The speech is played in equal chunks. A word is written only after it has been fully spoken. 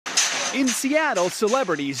In Seattle,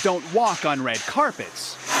 celebrities don't walk on red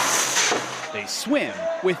carpets. They swim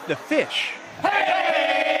with the fish.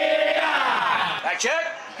 Hey! Action!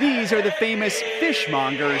 These are the famous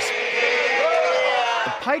Fishmongers.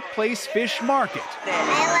 The Pike Place Fish Market.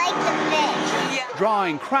 I like the fish.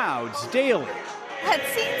 Drawing crowds daily. I had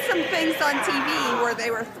seen some things on TV where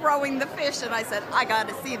they were throwing the fish, and I said, I got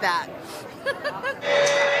to see that.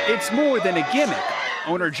 It's more than a gimmick.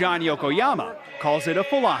 Owner John Yokoyama calls it a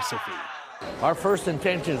philosophy. Our first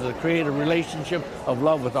intention is to create a relationship of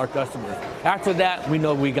love with our customers. After that, we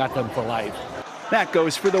know we got them for life. That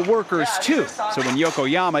goes for the workers, too. So when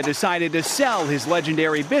Yokoyama decided to sell his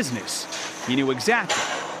legendary business, he knew exactly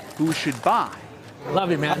who should buy.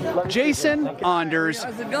 Love you, man. Jaison, Anders,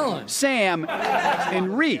 How's it going? Sam,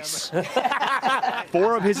 and Reese.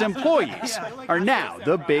 4 of his employees are now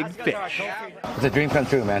the big fish. It's a dream come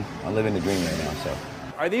true, man. I'm living the dream right now, so.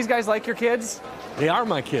 Are these guys like your kids? They are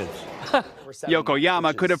my kids.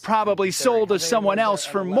 Yokoyama could have probably sold to someone else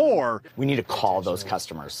for more. We need to call those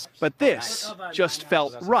customers. But this just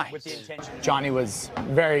felt right. Johnny was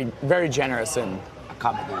very, very generous and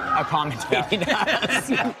accommodating us.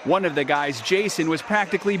 One of the guys, Jaison, was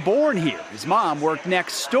practically born here. His mom worked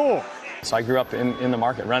next door. So I grew up in the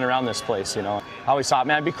market, running around this place, you know. I always thought,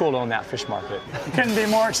 man, it'd be cool to own that fish market. Couldn't be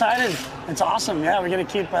more excited. It's awesome. Yeah, we're going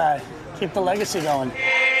to keep the legacy going.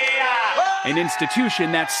 An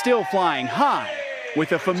institution that's still flying high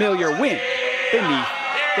with a familiar wind beneath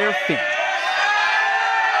their fins.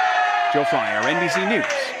 Joe Fryer, NBC News,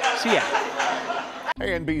 Seattle.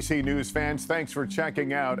 Hey, NBC News fans, thanks for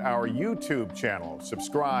checking out our YouTube channel.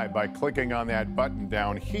 Subscribe by clicking on that button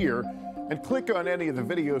down here and click on any of the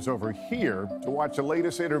videos over here to watch the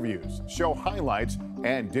latest interviews, show highlights,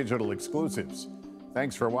 and digital exclusives.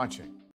 Thanks for watching.